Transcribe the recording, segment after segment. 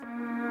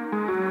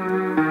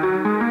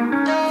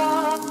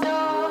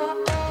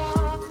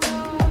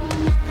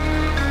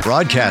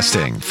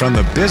Broadcasting from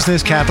the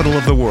business capital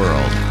of the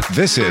world,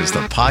 this is the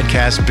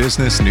Podcast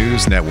Business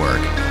News Network.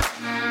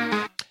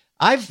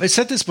 I've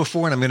said this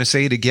before, and I'm going to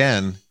say it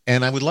again,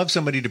 and I would love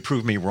somebody to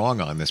prove me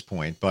wrong on this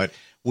point, but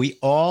we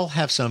all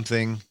have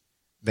something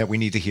that we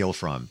need to heal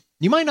from.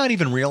 You might not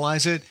even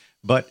realize it,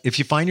 but if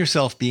you find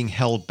yourself being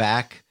held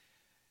back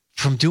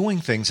from doing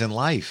things in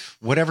life,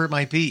 whatever it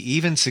might be,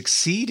 even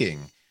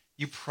succeeding,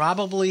 you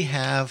probably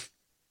have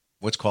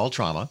what's called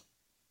trauma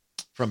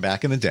from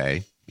back in the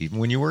day, even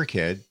when you were a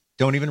kid,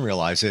 don't even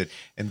realize it.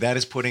 And that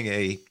is putting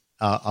a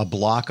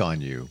block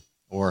on you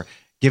or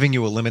giving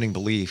you a limiting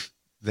belief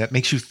that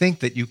makes you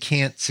think that you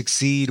can't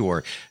succeed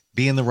or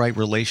be in the right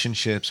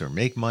relationships or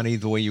make money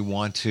the way you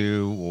want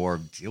to or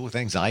deal with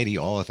anxiety,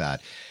 all of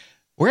that.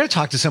 We're going to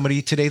talk to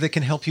somebody today that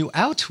can help you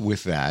out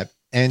with that.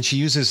 And she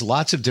uses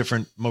lots of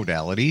different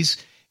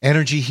modalities: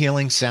 energy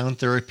healing, sound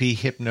therapy,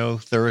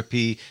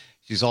 hypnotherapy.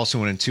 She's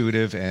also an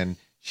intuitive, and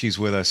she's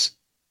with us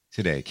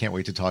today. Can't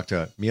wait to talk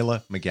to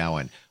Mila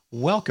McGowin.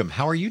 Welcome.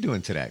 How are you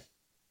doing today?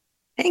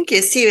 Thank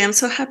you, Steve. I'm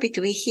so happy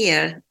to be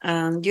here.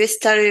 You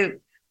started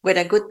with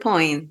a good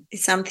point.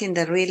 It's something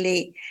that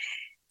really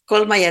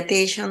called my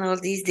attention all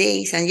these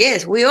days. And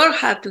yes, we all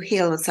have to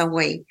heal in some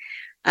way.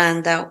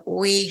 And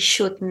we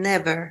should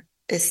never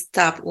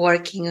stop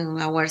working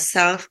on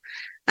ourselves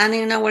and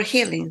in our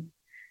healing.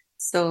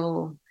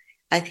 So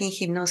I think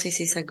hypnosis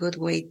is a good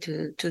way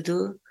to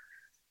do.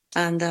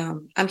 And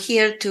I'm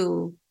here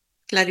to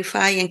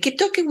clarify and keep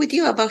talking with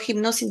you about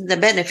hypnosis and the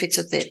benefits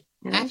of it.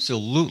 You know?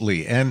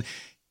 Absolutely. And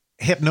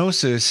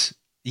hypnosis,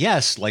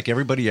 yes, like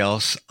everybody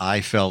else,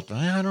 I felt,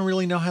 I don't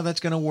really know how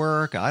that's going to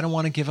work. I don't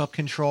want to give up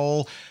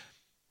control.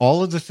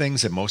 All of the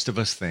things that most of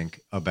us think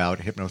about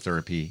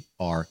hypnotherapy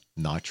are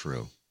not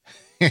true.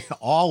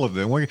 All of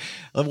them.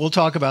 We'll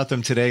talk about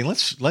them today.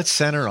 Let's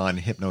center on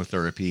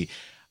hypnotherapy.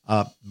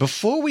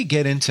 Before we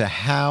get into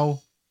how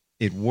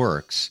it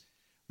works,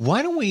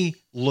 why don't we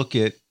look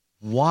at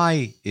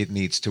why it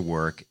needs to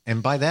work?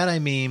 And by that, I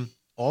mean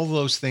all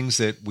those things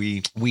that we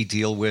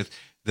deal with,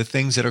 the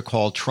things that are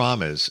called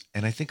traumas.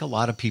 And I think a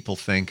lot of people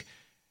think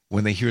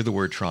when they hear the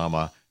word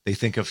trauma, they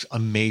think of a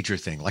major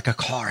thing like a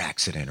car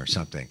accident or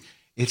something.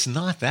 It's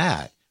not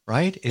that,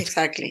 right?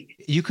 Exactly.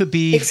 You could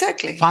be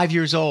 5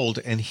 years old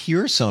and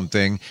hear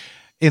something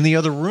in the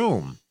other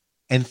room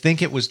and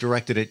think it was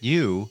directed at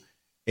you.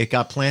 It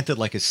got planted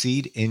like a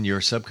seed in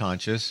your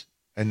subconscious,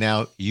 and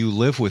now you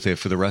live with it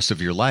for the rest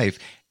of your life,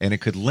 and it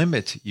could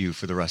limit you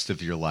for the rest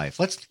of your life.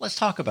 Let's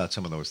talk about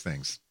some of those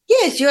things.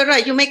 Yes, you're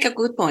right. You make a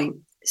good point.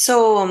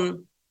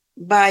 So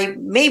by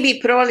maybe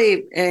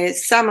probably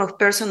some of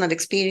personal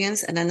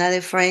experience and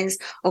another friends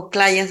or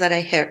clients that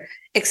I heard.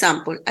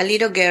 Example, a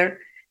little girl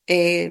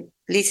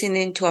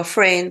listening to a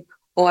friend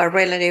or a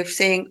relative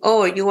saying,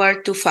 "Oh, you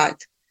are too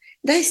fat."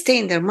 That stay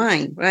in their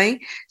mind, right?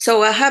 So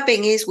what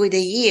happening is with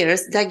the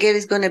years, that girl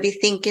is going to be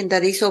thinking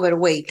that it's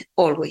overweight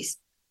always,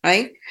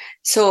 right?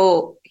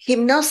 So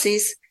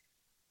hypnosis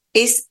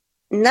is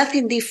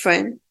nothing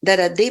different than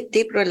a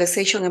deep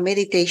relaxation and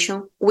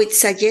meditation with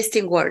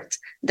suggesting words.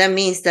 That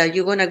means that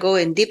you're going to go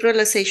in deep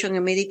relaxation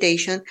and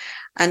meditation,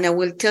 and I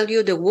will tell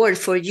you the word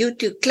for you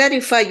to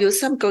clarify your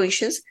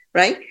subconscious,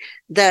 right?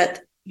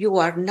 That you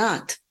are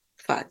not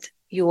fat.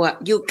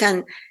 You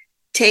can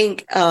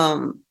take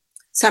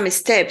some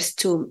steps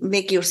to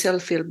make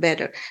yourself feel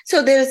better.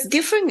 So there's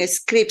different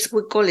scripts.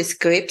 We call it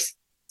scripts.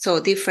 So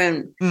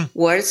different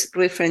words,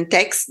 different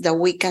texts that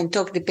we can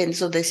talk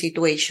depends on the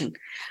situation.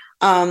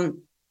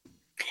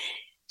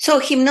 So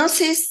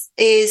hypnosis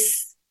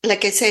is,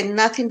 like I said,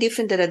 nothing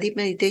different than a deep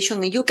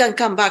meditation, and you can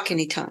come back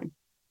anytime.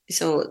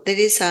 So there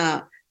is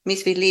a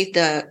misbelief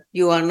that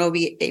you are not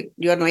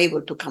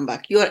able to come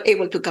back. You are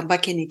able to come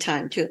back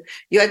anytime too.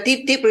 You are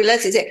deep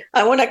relaxed and say,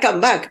 "I want to come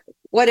back."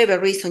 Whatever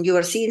reason, you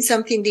are seeing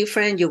something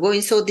different, you're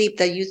going so deep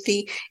that you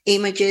see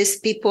images,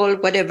 people,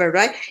 whatever,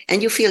 right?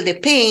 And you feel the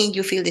pain,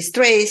 you feel the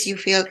stress, you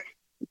feel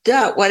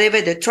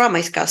whatever the trauma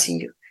is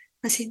causing you.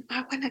 I say,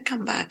 "I want to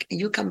come back," and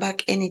you come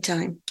back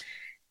anytime.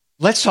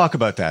 Let's talk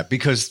about that,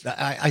 because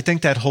I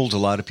think that holds a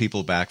lot of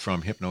people back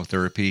from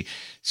hypnotherapy.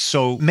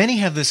 So many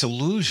have this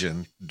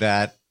illusion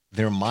that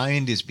their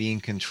mind is being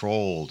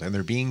controlled and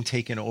they're being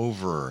taken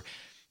over.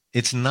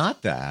 It's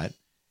not that.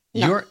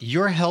 No.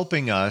 You're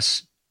helping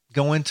us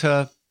go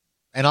into,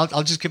 and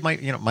I'll just give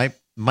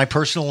my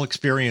personal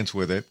experience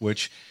with it,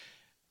 which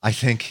I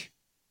think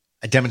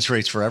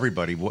demonstrates for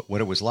everybody what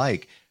it was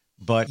like.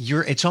 But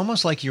it's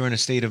almost like you're in a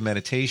state of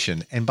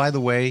meditation. And by the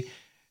way,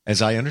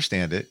 as I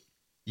understand it,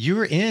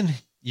 you're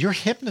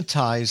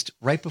hypnotized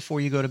right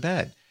before you go to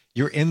bed.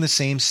 You're in the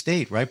same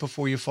state right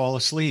before you fall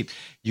asleep.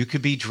 You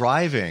could be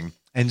driving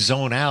and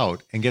zone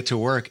out and get to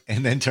work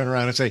and then turn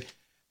around and say,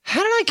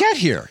 "How did I get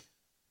here?"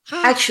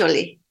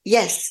 Actually,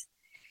 yes.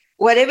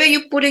 Whatever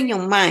you put in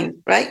your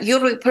mind, right? You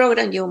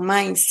reprogram your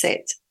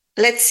mindset.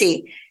 Let's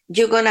see.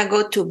 You're going to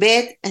go to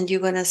bed and you're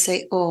going to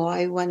say, "Oh,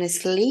 I want to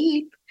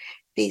sleep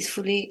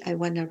peacefully. I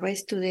want to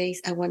rest 2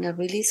 days. I want to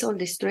release all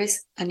the stress,"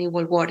 and it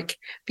will work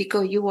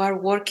because you are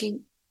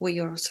working with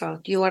yourself.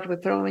 You are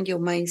reprogramming your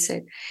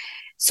mindset.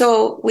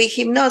 So with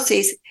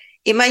hypnosis,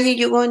 Imagine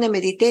you go in a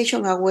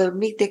meditation, I will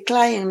meet the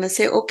client and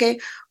say, okay,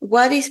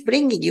 what is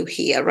bringing you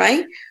here,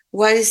 right?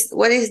 What is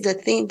the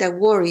thing that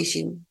worries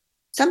you?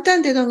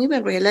 Sometimes they don't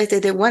even realize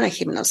that they want a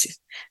hypnosis.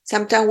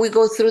 Sometimes we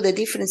go through the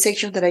different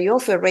sections that I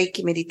offer,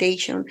 Reiki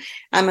meditation.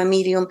 I'm a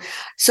medium.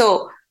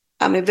 So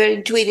I'm a very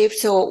intuitive.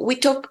 So we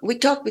talk,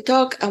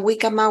 and we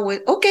come out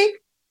with, okay,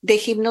 the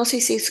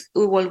hypnosis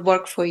will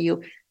work for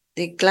you.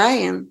 The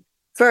client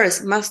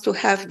first must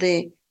have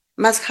the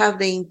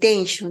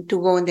intention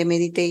to go in the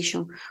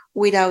meditation.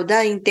 Without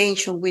that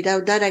intention,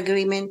 without that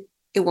agreement,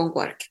 it won't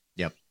work.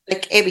 Yep.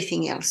 Like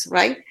everything else,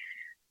 right?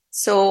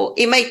 So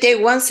it might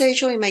take one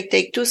session, it might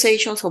take 2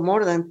 sessions, or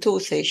more than 2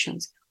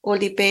 sessions. All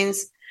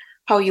depends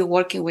how you're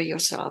working with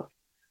yourself.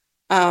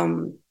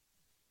 And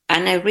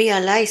I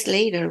realized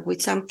later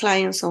with some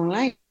clients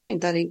online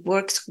that it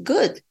works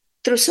good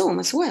through Zoom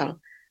as well.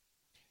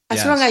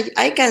 As long as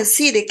I can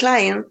see the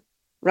client,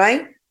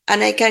 right?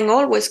 And I can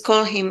always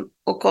call him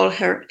or call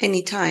her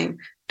anytime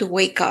to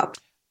wake up.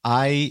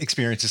 I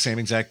experienced the same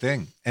exact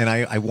thing. And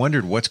I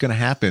wondered what's going to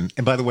happen.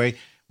 And by the way,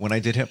 when I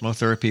did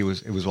hypnotherapy,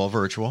 it was all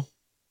virtual.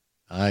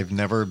 I've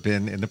never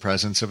been in the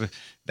presence of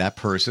that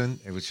person.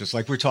 It was just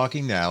like we're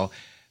talking now.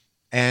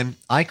 And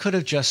I could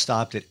have just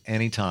stopped at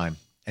any time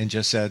and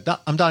just said, no,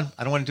 I'm done.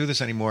 I don't want to do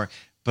this anymore.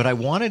 But I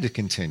wanted to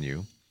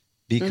continue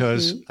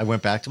because I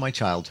went back to my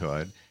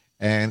childhood.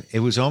 And it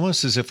was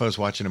almost as if I was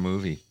watching a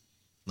movie.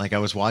 Like I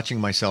was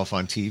watching myself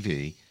on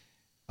TV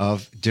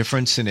of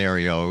different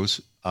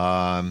scenarios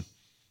of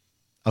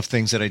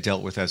things that I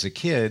dealt with as a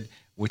kid,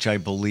 which I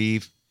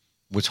believe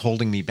was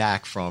holding me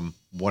back from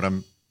what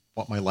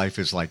my life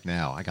is like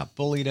now. I got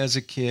bullied as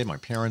a kid. My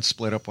parents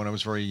split up when I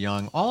was very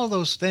young. All of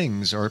those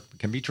things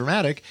can be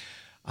traumatic.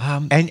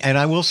 And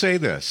I will say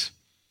this,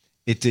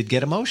 it did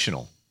get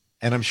emotional.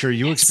 And I'm sure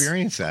you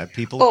experienced that.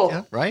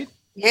 People, right?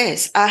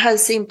 Yes. I have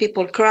seen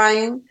people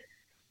crying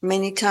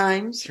many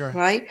times,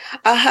 right?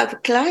 I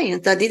have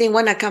clients that didn't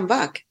want to come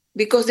back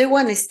because they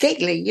want to stay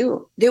like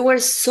you. They were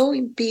so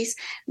in peace.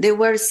 They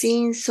were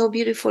seeing so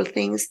beautiful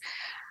things.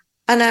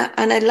 And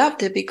I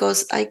loved it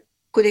because I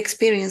could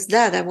experience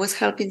that. I was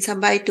helping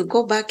somebody to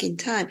go back in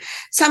time.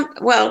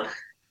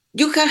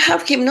 You can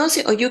have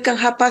hypnosis or you can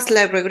have past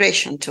life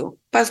regression too.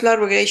 Past life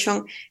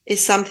regression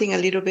is something a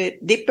little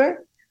bit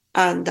deeper,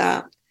 and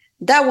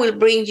that will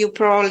bring you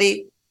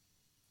probably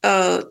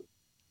to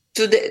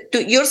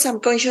your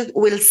subconscious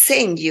will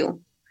send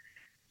you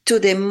to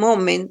the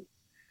moment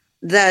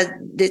that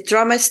the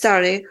trauma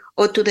started,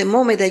 or to the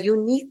moment that you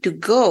need to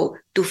go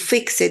to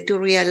fix it, to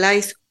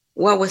realize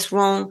what was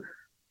wrong,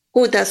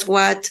 who does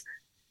what,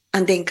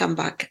 and then come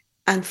back.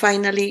 And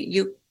finally,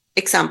 you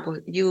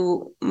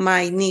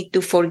might need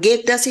to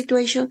forget that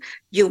situation.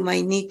 You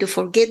might need to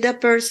forget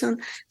that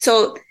person.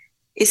 So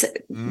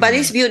but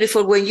it's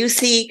beautiful when you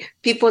see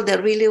people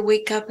that really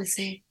wake up and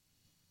say,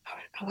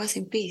 I was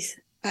in peace.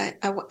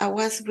 I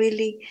was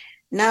really,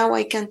 now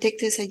I can take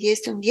the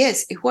suggestion.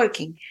 Yes, it's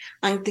working.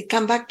 And they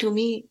come back to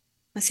me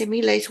and say,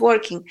 Mila, it's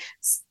working.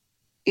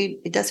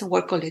 It doesn't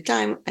work all the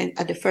time. And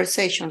at the first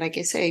session, like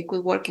I say, it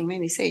could work in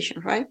many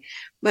sessions, right?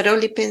 But it all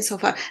depends on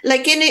how,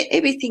 like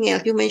everything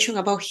else you mentioned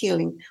about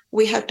healing.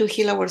 We have to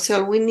heal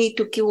ourselves. We need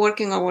to keep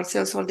working on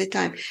ourselves all the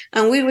time.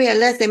 And we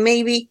realize that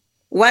maybe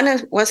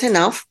 1 was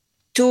enough,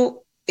 2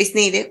 is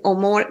needed, or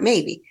more,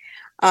 maybe.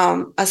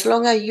 As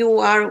long as you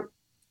are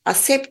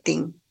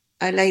accepting,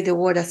 I like the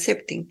word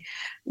accepting,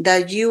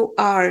 that you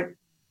are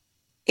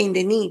in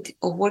the need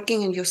of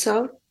working on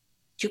yourself,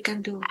 you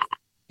can do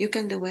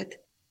it.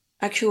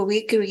 Actually,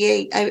 we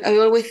create, I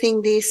always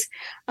think this,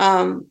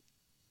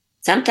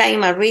 sometimes in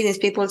my readings,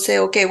 people say,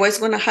 okay, what's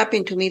going to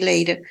happen to me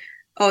later?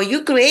 Oh,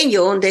 you create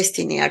your own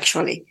destiny,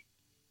 actually.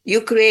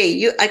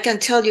 I can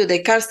tell you,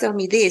 the cards tell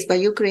me this, but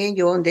you create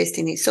your own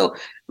destiny. So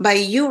by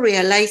you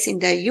realizing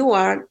that you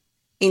are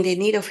in the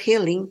need of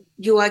healing,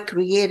 you are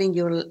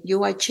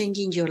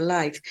changing your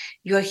life.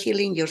 You are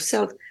healing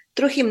yourself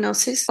through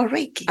hypnosis or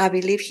Reiki. I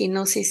believe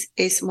hypnosis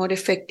is more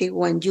effective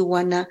when you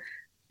wanna,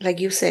 like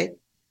you said,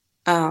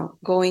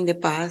 go in the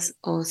past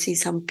or see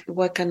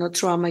what kind of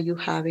trauma you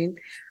having.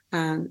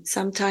 And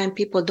sometimes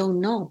people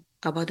don't know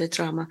about the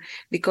trauma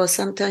because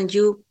sometimes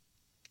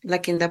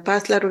like in the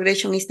past, life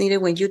regression is needed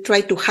when you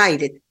try to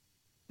hide it,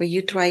 when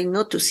you try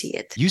not to see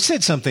it. You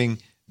said something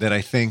that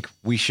I think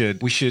we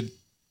should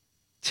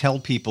tell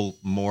people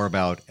more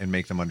about and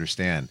make them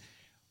understand.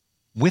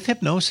 With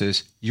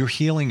hypnosis, you're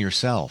healing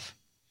yourself.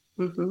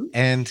 Mm-hmm.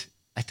 And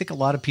I think a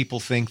lot of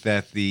people think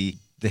that the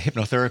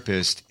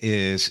hypnotherapist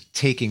is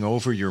taking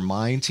over your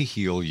mind to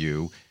heal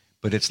you,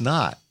 but it's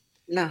not.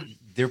 No.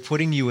 They're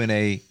putting you in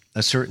a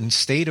certain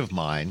state of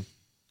mind.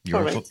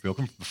 You're in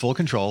full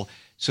control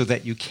so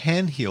that you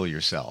can heal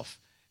yourself.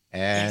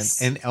 And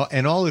yes.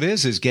 and all it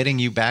is getting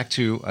you back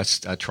to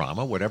a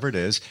trauma, whatever it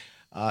is,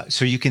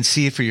 so you can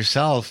see it for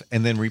yourself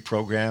and then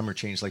reprogram or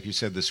change, like you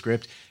said, the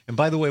script. And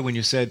by the way, when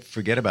you said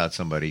forget about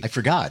somebody, I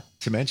forgot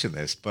to mention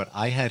this, but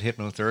I had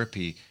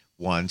hypnotherapy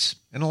once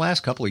in the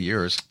last couple of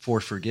years for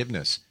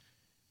forgiveness,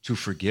 to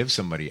forgive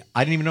somebody.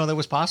 I didn't even know that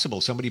was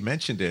possible. Somebody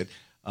mentioned it,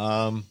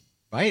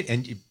 right?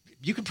 And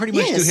You can pretty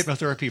much do Yes.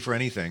 hypnotherapy for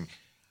anything,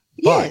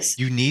 but Yes.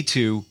 you need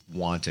to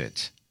want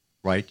it,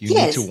 right? You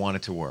need to Yes. want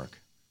it to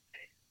work.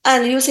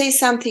 And you say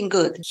something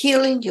good,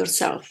 healing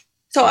yourself.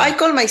 So I Right.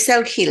 call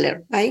myself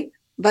healer, right?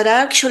 But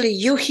actually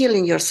you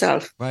healing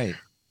yourself. Right.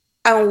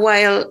 And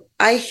while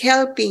I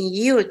helping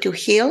you to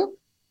heal,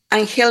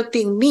 I'm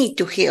helping me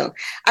to heal.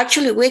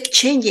 Actually, we're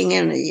changing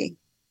energy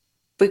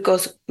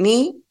because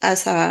me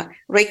as a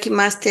Reiki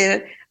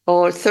master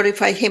or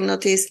certified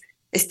hypnotist,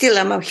 still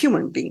I'm a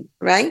human being,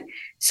 right?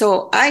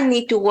 So I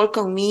need to work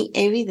on me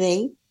every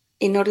day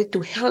in order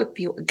to help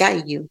you,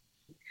 guide you.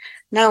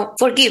 Now,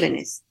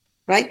 forgiveness,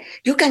 right?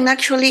 You can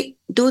actually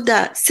do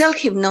the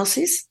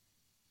self-hypnosis.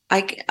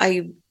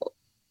 I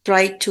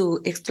try to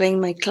explain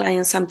my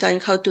clients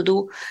sometimes how to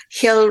do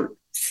heal,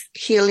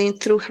 healing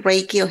through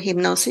Reiki or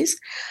hypnosis.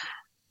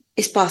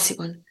 It's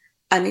possible.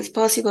 And it's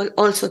possible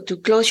also to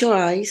close your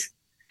eyes,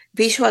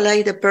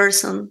 visualize the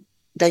person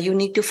that you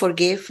need to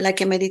forgive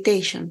like a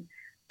meditation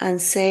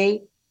and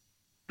say,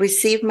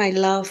 receive my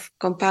love,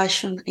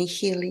 compassion, and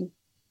healing.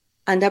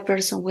 And that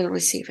person will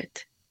receive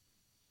it.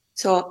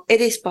 So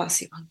it is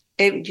possible.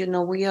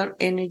 We are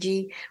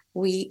energy.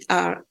 We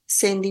are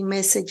sending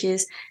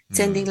messages,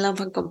 sending Mm. love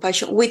and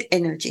compassion with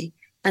energy,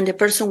 and the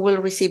person will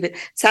receive it.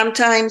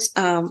 Sometimes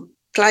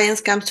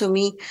clients come to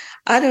me,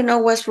 I don't know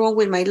what's wrong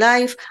with my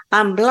life.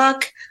 I'm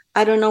blocked.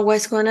 I don't know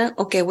what's going on.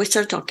 Okay, we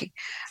start talking.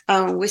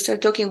 We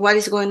start talking what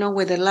is going on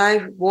with the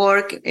life,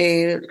 work,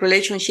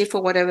 relationship,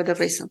 for whatever the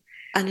reason.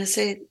 And I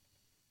said,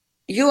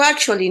 you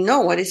actually know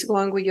what is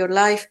going on with your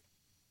life,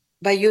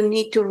 but you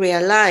need to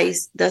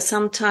realize that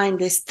sometimes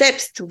the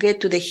steps to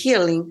get to the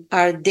healing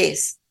are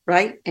this,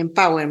 right?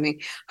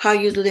 Empowerment. How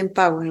you do the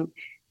empowerment?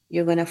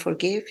 You're going to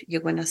forgive,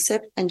 you're going to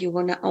accept, and you're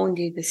going to own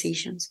your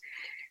decisions.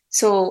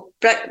 So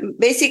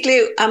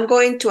basically, I'm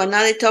going to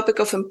another topic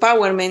of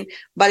empowerment,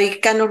 but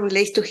it cannot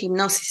relate to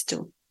hypnosis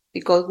too.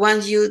 Because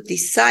once you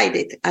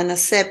decided and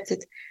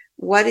accepted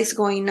what is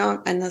going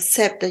on and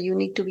accept that you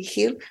need to be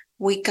healed,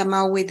 we come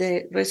out with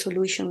a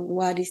resolution,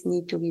 what is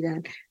need to be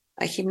done,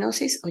 a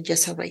hypnosis or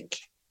just a Reiki.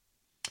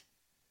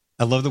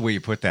 I love the way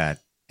you put that.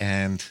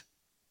 And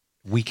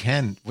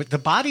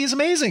the body is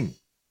amazing.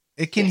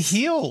 It can Yes.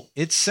 heal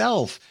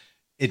itself.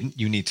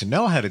 You need to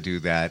know how to do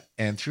that.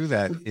 And through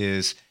that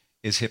is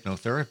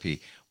hypnotherapy.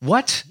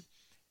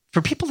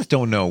 For people that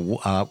don't know,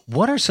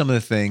 what are some of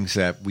the things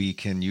that we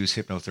can use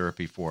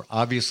hypnotherapy for?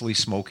 Obviously,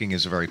 smoking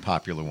is a very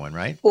popular one,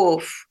 right?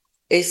 Oof.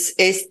 Is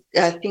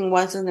I think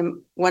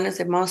one of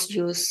the most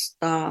used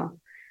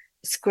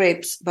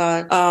scripts,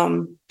 but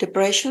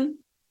depression.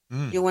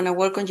 You want to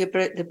work on your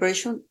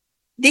depression.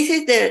 This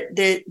is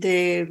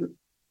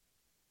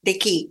the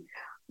key.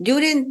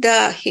 During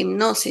the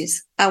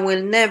hypnosis, I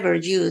will never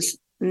use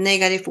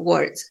negative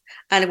words.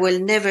 I will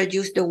never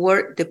use the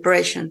word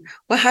depression.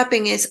 What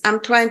happened is I'm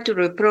trying to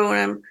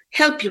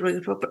help you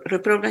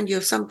reprogram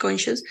your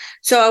subconscious.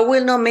 So I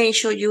will not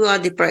mention you are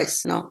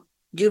depressed. No.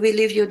 You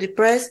believe you're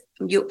depressed.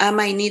 I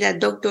might need a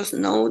doctor's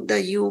note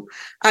that you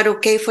are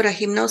okay for a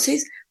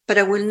hypnosis, but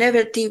I will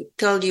never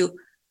tell you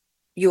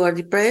you are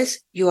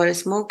depressed, you are a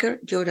smoker,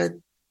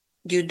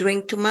 you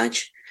drink too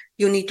much,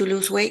 you need to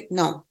lose weight.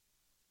 No.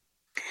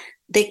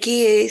 The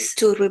key is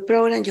to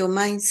reprogram your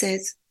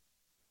mindset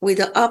with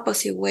the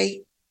opposite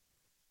way,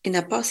 in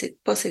a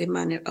positive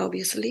manner,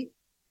 obviously.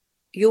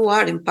 You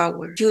are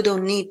empowered. You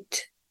don't need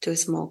to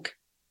smoke,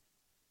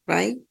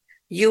 right?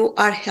 You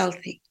are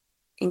healthy.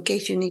 In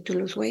case you need to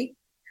lose weight,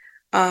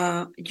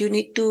 you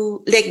need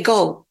to let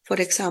go, for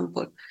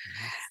example.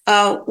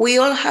 We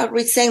all have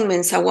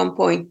resentments at one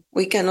point.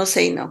 We cannot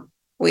say no.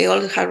 We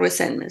all have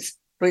resentments,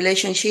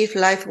 relationship,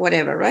 life,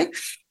 whatever, right?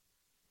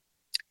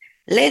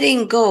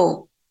 Letting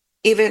go,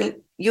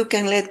 even you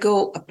can let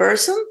go a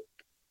person,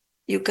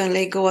 you can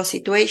let go a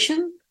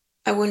situation.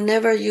 I will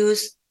never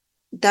use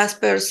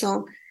that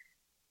person,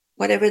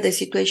 whatever the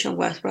situation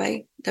was,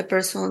 right? The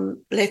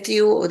person left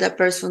you, or the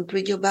person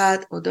treat you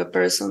bad, or the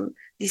person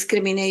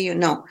discriminate you.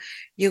 No,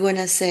 you're going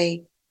to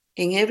say,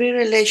 in every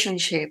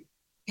relationship,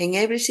 in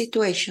every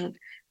situation,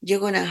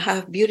 you're going to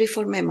have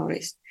beautiful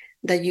memories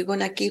that you're going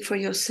to keep for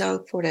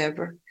yourself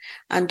forever.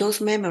 And those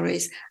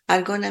memories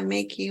are going to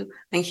make you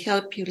and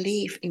help you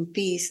live in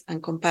peace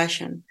and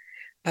compassion.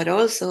 But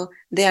also,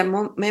 there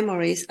are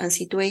memories and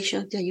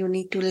situations that you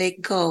need to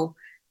let go.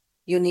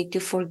 You need to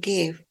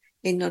forgive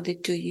in order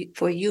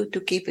for you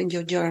to keep in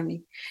your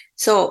journey.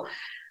 So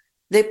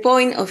the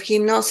point of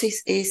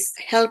hypnosis is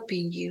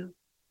helping you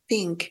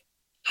think,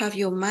 have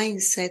your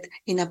mindset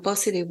in a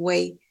positive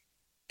way,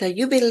 that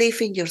you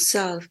believe in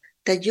yourself,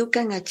 that you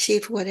can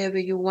achieve whatever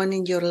you want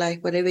in your life,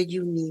 whatever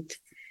you need.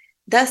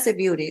 That's the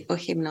beauty of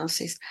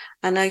hypnosis.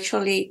 And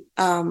actually,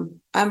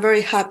 I'm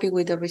very happy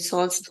with the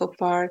results so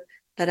far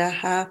that I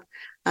have.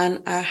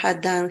 And I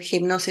had done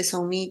hypnosis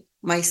on me,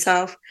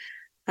 myself,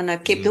 and I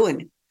keep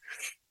doing it.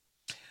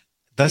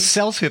 The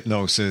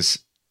self-hypnosis,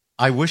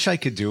 I wish I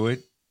could do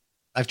it.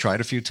 I've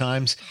tried a few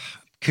times.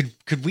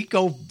 Could we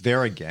go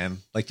there again?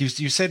 Like you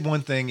said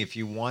one thing, if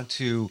you want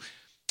to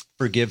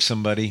forgive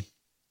somebody,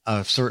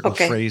 a certain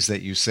phrase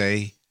that you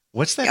say,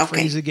 What's that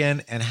phrase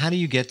again? And how do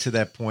you get to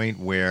that point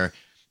where,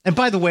 and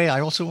by the way,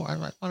 I want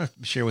to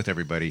share with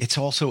everybody, it's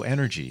also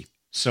energy.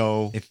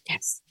 So if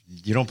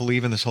you don't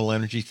believe in this whole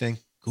energy thing,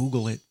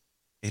 Google it.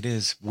 It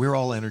is. We're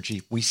all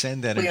energy. We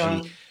send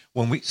energy.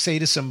 When we say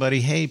to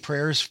somebody, hey,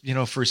 prayers,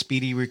 for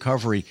speedy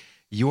recovery,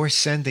 you're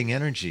sending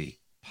energy,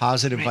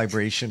 positive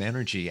vibration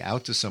energy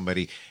out to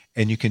somebody,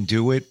 and you can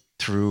do it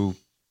through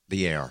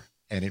the air,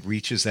 and it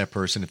reaches that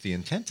person if the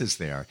intent is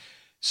there.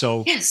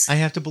 So I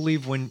have to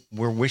believe when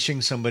we're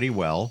wishing somebody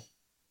well,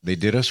 they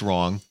did us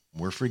wrong,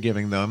 we're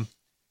forgiving them.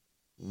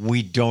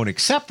 We don't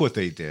accept what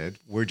they did.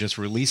 We're just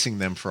releasing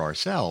them for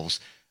ourselves.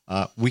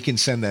 We can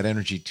send that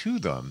energy to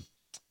them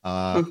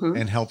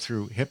and help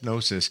through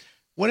hypnosis.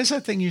 What is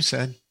that thing you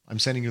said? I'm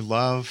sending you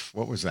love.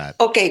 What was that?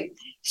 Okay.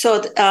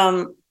 So,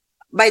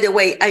 by the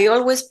way, I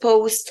always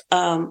post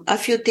a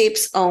few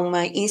tips on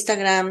my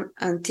Instagram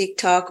and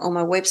TikTok, on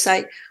my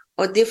website,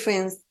 or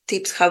different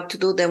tips how to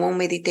do their own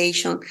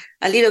meditation,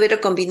 a little bit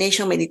of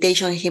combination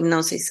meditation and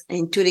hypnosis.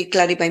 Intuitive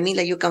Clarity by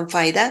Mila, you can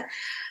find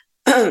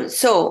that.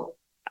 So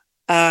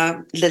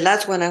the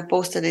last one I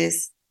posted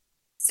is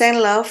send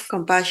love,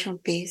 compassion,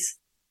 peace,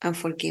 and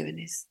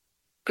forgiveness.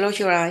 Close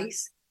your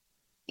eyes,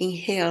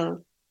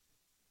 inhale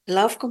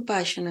love,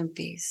 compassion, and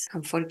peace,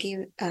 and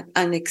forgive,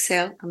 and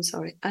exhale,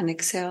 and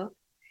exhale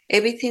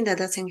everything that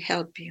doesn't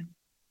help you.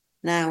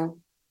 Now,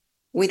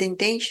 with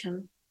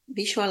intention,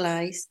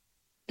 visualize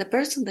the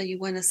person that you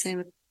want to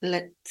send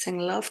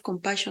love,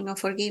 compassion, and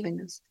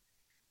forgiveness.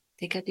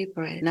 Take a deep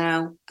breath.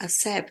 Now,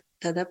 accept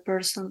that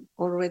person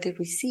already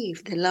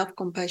received the love,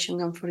 compassion,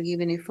 and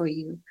forgiveness for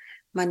you,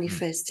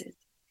 manifested.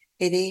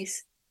 It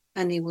is,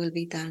 and it will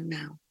be done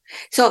now.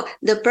 So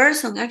the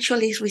person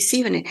actually is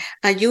receiving it,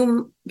 and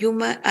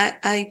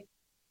I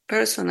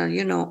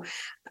personal,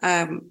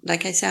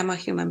 like I say, I'm a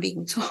human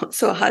being,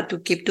 so I had to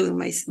keep doing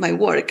my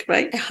work,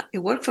 right? It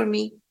worked for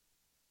me.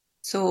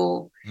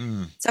 So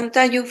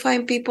sometimes you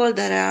find people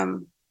that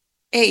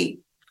hey,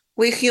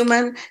 we're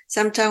human.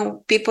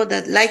 Sometimes people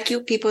that like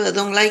you, people that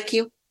don't like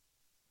you.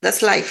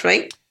 That's life,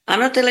 right? I'm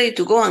not telling you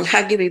to go and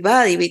hug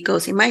everybody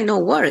because it might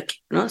not work.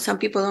 Some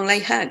people don't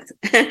like hugs.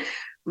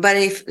 But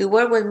if it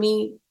worked with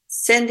me,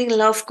 sending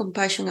love,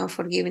 compassion, and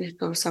forgiveness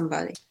to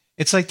somebody.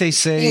 It's like they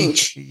say,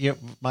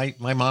 my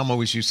mom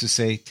always used to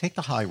say, take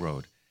the high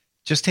road.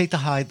 Just take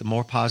the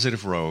more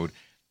positive road.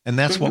 And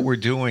that's what we're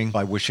doing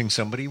by wishing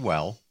somebody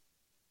well.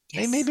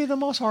 Yes. They may be the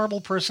most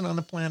horrible person on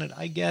the planet.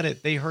 I get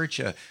it. They hurt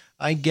you.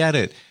 I get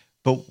it.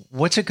 But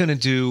what's it going to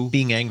do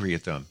being angry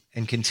at them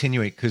and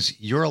continuing? Because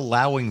you're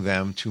allowing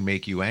them to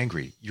make you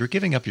angry. You're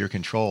giving up your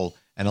control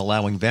and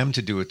allowing them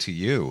to do it to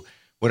you.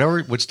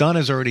 What's done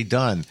is already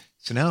done.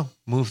 So now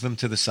move them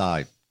to the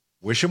side.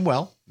 Wish them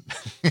well.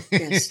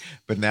 Yes.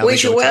 But now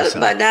wish you well,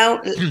 but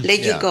now let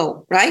you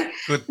go, right?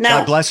 Now,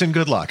 God bless and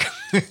good luck.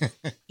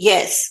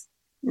 Yes.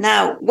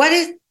 Now,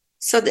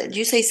 so that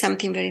you say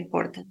something very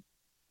important.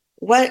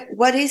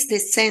 What is the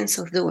sense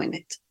of doing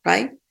it,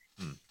 right?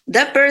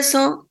 That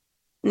person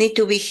need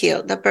to be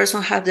healed. That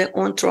person have their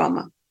own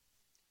trauma.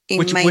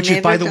 Which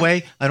is, by the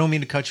way, I don't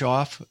mean to cut you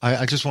off.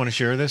 I just want to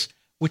share this,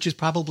 which is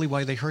probably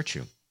why they hurt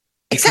you.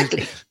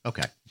 Exactly.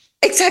 Okay.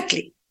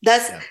 Exactly.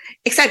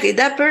 Exactly.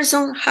 That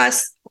person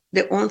has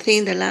their own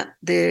thing,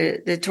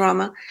 the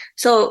trauma.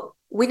 So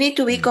we need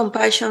to be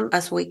compassionate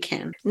as we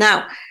can.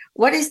 Now,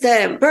 what is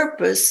the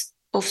purpose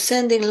of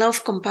sending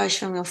love,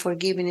 compassion, and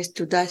forgiveness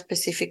to that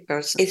specific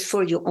person? It's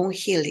for your own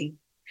healing.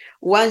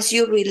 Once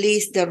you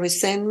release the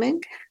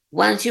resentment,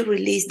 once you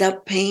release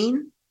that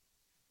pain,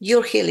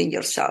 you're healing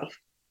yourself.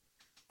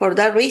 For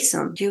that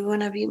reason, you're going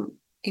to be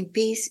in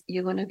peace.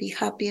 You're going to be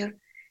happier.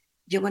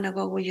 You're going to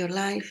go with your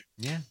life.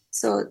 Yeah.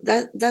 So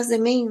that's the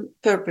main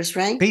purpose,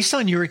 right? Based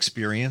on your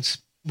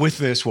experience with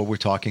this, what we're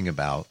talking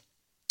about,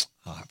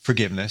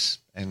 forgiveness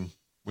and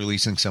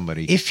releasing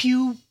somebody, if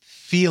you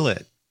feel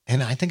it,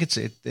 and I think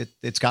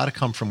it's got to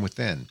come from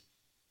within,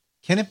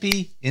 can it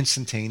be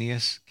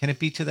instantaneous? Can it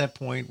be to that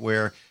point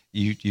where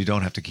you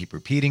don't have to keep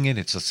repeating it?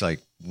 It's just like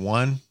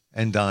one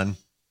and done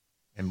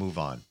and move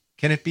on.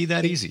 Can it be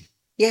that easy?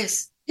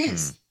 Yes.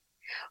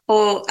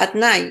 Or at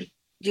night,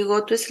 you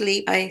go to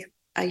sleep.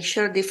 I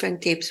share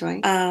different tips,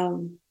 right?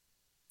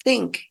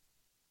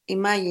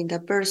 Imagine the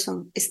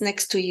person is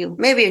next to you,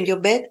 maybe in your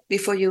bed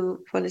before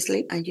you fall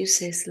asleep, and you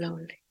say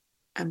slowly,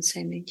 I'm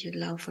sending you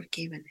love,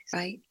 forgiveness,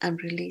 right? I'm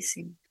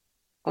releasing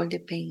all the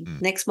pain.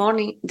 Next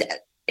morning,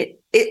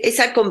 it's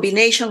a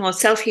combination of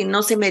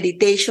self-hypnosis,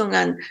 meditation,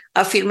 and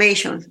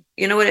affirmations.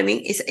 You know what I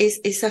mean?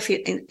 It's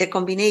a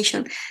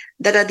combination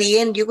that at the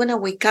end, you're going to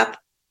wake up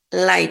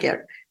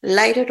lighter.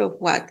 Lighter of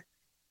what?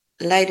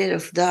 Lighter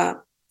of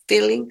the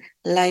feeling,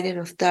 lighter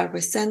of the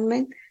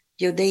resentment.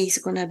 Your day is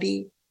going to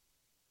be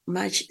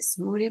much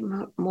smoother,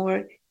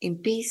 more in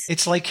peace.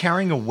 It's like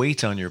carrying a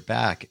weight on your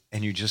back,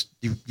 and you just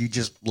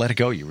let it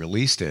go. You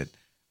released it.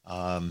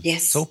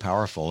 Yes. So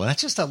powerful. And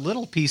that's just a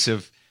little piece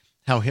of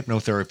how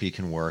hypnotherapy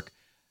can work.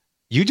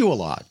 You do a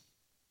lot.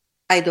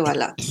 I do a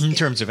lot. In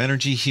terms of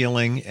energy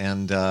healing,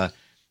 and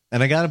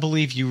I got to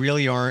believe you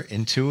really are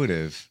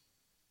intuitive.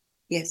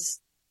 Yes.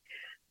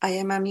 I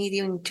am a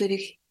medium,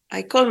 intuitive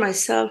I call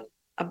myself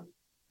a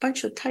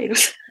bunch of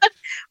titles,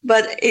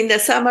 but in the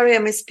summary,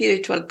 I'm a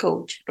spiritual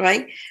coach,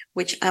 right?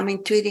 Which I'm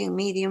intuitive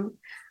medium.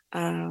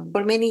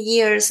 For many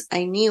years,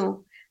 I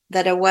knew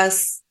that I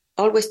was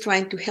always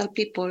trying to help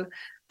people.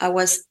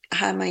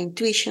 Had my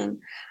intuition.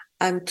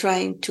 I'm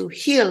trying to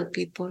heal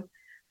people.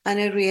 And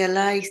I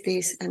realized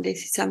this, and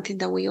this is something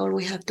that we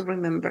always have to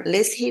remember.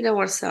 Let's heal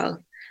ourselves,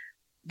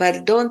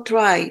 but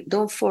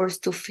don't force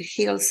to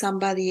heal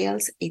somebody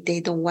else if they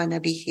don't want to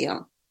be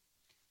healed.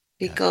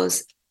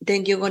 Because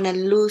then you're going to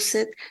lose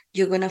it.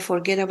 You're going to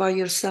forget about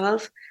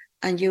yourself,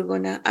 and you're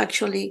going to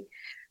actually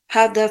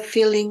have that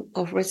feeling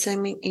of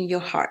resentment in your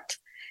heart.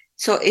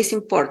 So it's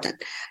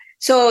important.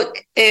 So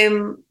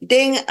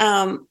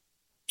then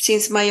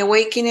since my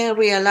awakening, I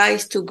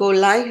realized to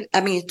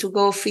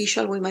go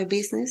official with my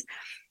business,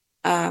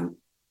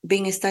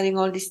 been studying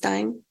all this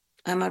time.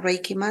 I'm a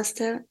Reiki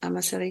master. I'm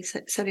a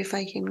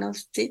certified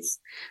hypnotist,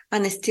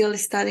 and still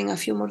studying a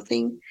few more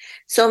things.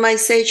 So my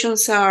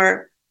sessions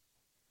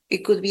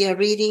it could be a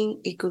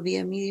reading, it could be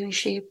a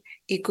mediumship,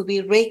 it could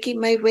be Reiki.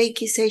 My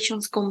Reiki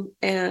sessions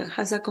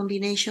has a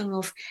combination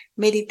of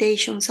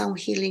meditation, sound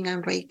healing,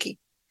 and Reiki.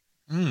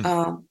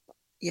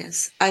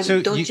 Yes, I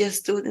don't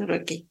just do the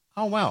Reiki.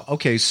 Oh, wow.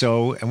 Okay,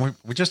 so, and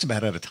we're just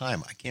about out of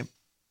time. I can't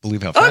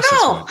believe how fast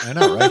this went. I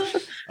know,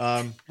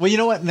 right? Well, you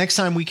know what? Next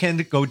time we can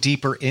go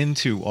deeper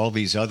into all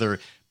these other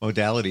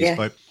modalities.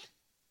 But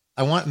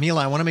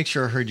Mila, I want to make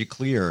sure I heard you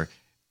clear.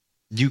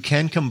 You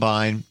can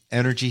combine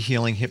energy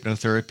healing,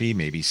 hypnotherapy,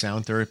 maybe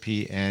sound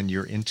therapy, and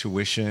your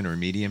intuition or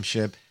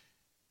mediumship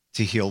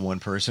to heal one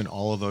person,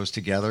 all of those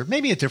together,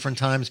 maybe at different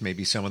times,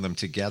 maybe some of them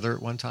together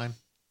at one time.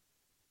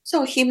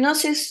 So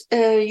hypnosis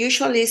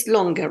usually is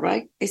longer,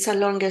 right? It's a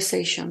longer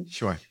session.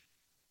 Sure.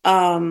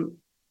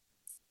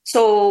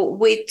 So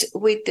with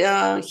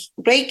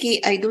Reiki,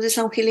 I do the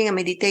sound healing and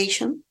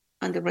meditation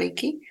on the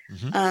Reiki.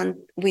 Mm-hmm. And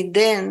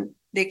then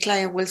the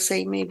client will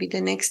say, maybe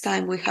the next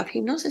time we have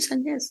hypnosis,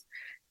 and yes.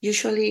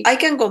 Usually, I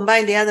can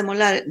combine the other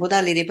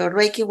modality, but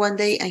Reiki one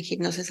day and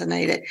hypnosis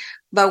another day.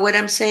 But what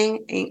I'm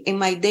saying in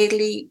my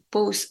daily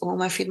post or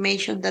my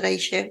affirmation that I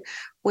share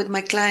with my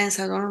clients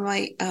and all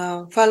my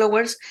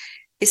followers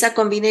is a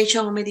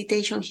combination of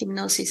meditation,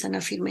 hypnosis, and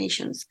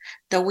affirmations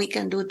that we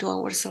can do to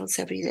ourselves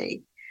every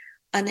day.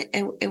 And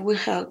it will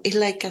help. It's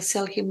like a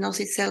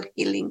self-hypnosis,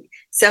 self-healing,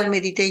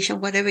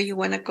 self-meditation, whatever you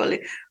want to call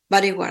it.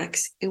 But it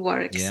works. It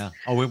works. Yeah.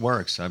 Oh, it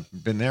works. I've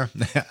been there.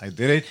 I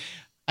did it.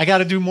 I got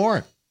to do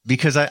more.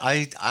 Because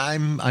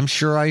I'm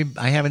sure I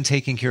haven't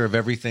taken care of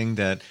everything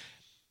that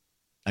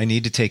I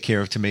need to take care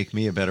of to make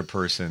me a better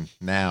person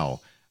now.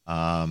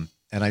 And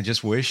I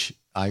just wish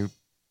I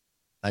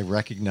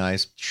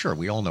recognize, sure,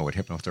 we all know what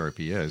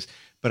hypnotherapy is,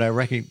 but I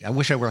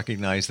wish I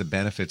recognized the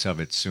benefits of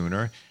it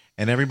sooner.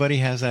 And everybody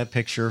has that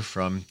picture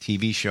from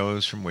TV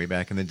shows from way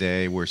back in the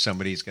day where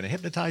somebody's going to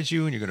hypnotize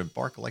you and you're going to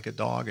bark like a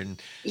dog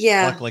and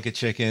bark like a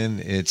chicken.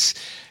 It's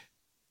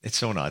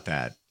so not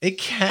that. It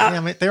can. I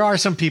mean, there are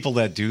some people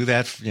that do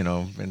that,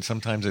 and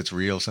sometimes it's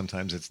real,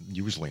 sometimes it's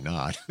usually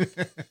not.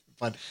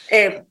 But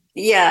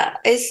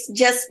it's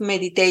just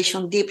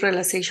meditation, deep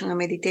relaxation and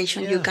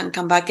meditation. You can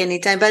come back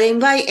anytime. But I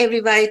invite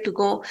everybody to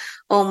go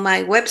on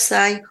my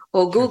website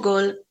or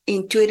Google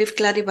Intuitive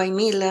Clarity by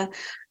Mila.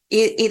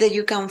 Either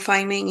you can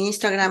find me on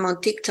Instagram or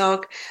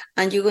TikTok,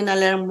 and you're gonna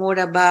learn more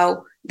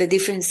about the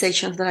different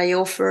sessions that I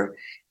offer.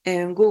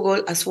 And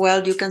Google as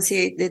well, you can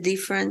see the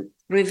different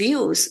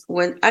reviews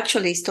when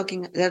actually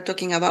they're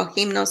talking about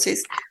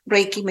hypnosis,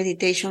 Reiki,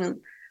 meditation,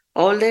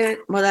 all the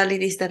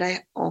modalities that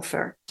I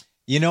offer.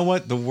 You know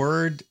what? The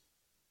word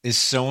is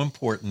so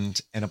important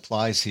and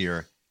applies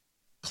here.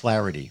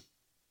 Clarity.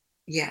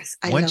 Yes.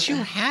 Once you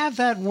have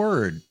that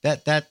word,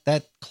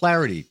 that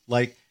clarity,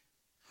 like,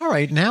 all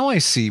right, now I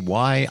see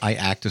why I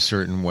act a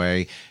certain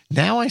way.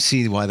 Now I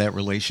see why that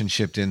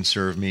relationship didn't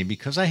serve me,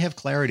 because I have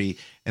clarity.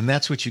 And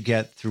that's what you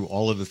get through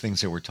all of the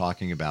things that we're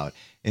talking about.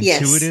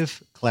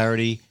 Intuitive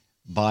Clarity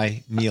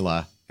by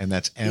Mila, and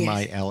that's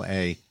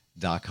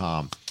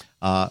MILA.com.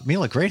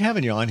 Mila, great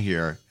having you on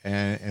here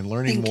and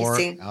learning more.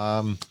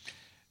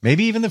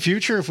 Maybe even the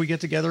future, if we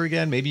get together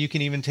again, maybe you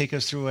can even take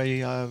us through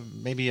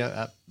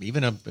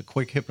even a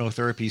quick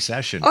hypnotherapy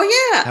session. Oh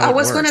yeah, I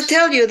was going to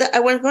tell you that.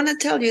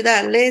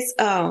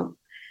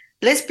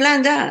 Let's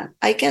plan that.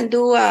 I can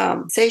do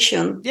a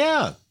session.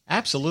 Yeah,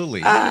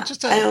 absolutely.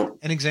 Just an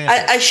example.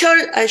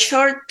 A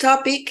short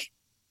topic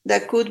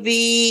that could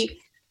be.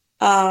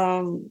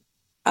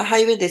 I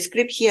have the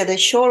script here. The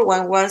short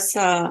one was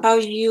how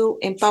you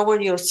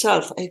empower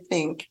yourself, I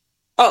think.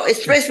 Oh,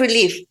 stress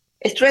relief.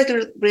 Stress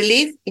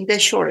relief in the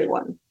short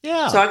one.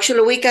 Yeah. So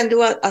actually we can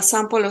do a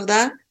sample of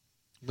that.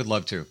 Would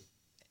love to.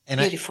 And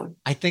beautiful.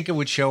 I think it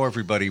would show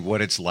everybody what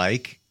it's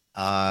like.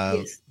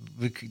 Yes.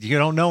 You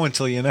don't know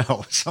until you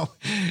know. So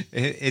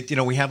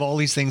we have all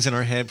these things in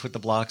our head, put the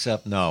blocks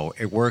up. No,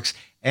 it works.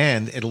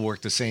 And it'll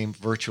work the same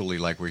virtually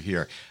like we're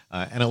here.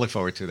 And I look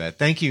forward to that.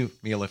 Thank you,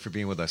 Mila, for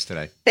being with us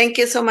today. Thank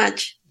you so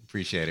much.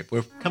 Appreciate it.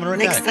 We're coming right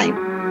next back.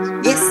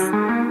 time. Yes.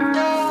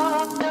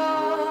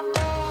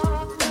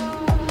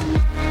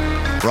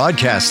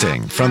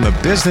 Broadcasting from the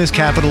business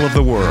capital of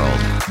the world,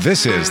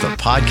 this is the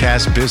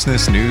Podcast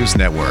Business News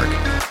Network.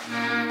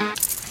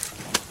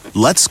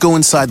 Let's go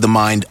inside the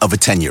mind of a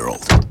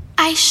 10-year-old.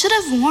 I should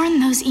have worn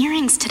those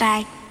earrings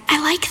today.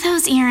 I like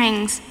those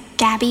earrings.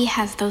 Gabby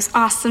has those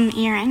awesome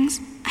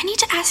earrings. I need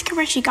to ask her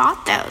where she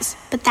got those,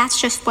 but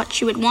that's just what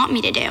she would want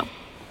me to do.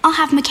 I'll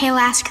have Michaela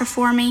ask her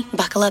for me.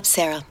 Buckle up,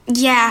 Sarah.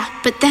 Yeah,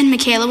 but then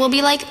Michaela will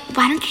be like,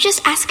 why don't you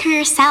just ask her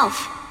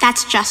yourself?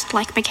 That's just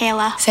like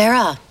Michaela.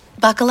 Sarah,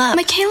 buckle up.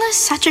 Michaela's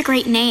such a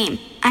great name.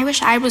 I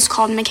wish I was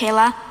called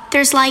Michaela.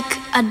 There's like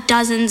a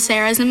dozen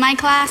Sarahs in my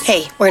class.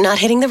 Hey, we're not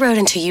hitting the road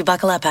until you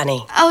buckle up,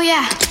 honey. Oh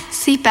yeah,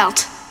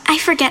 seatbelt. I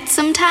forget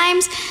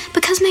sometimes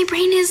because my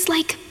brain is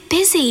like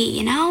busy,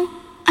 you know?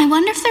 I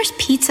wonder if there's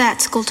pizza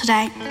at school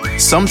today.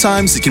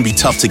 Sometimes it can be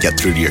tough to get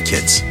through to your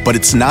kids, but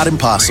it's not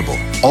impossible.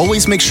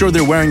 Always make sure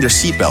they're wearing their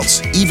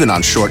seatbelts, even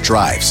on short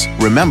drives.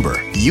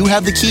 Remember, you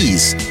have the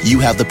keys, you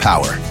have the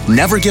power.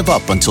 Never give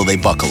up until they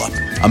buckle up.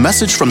 A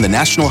message from the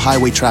National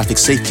Highway Traffic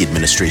Safety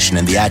Administration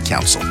and the Ad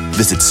Council.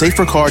 Visit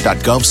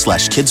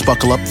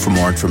safercar.gov/kidsbuckleup for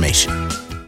more information.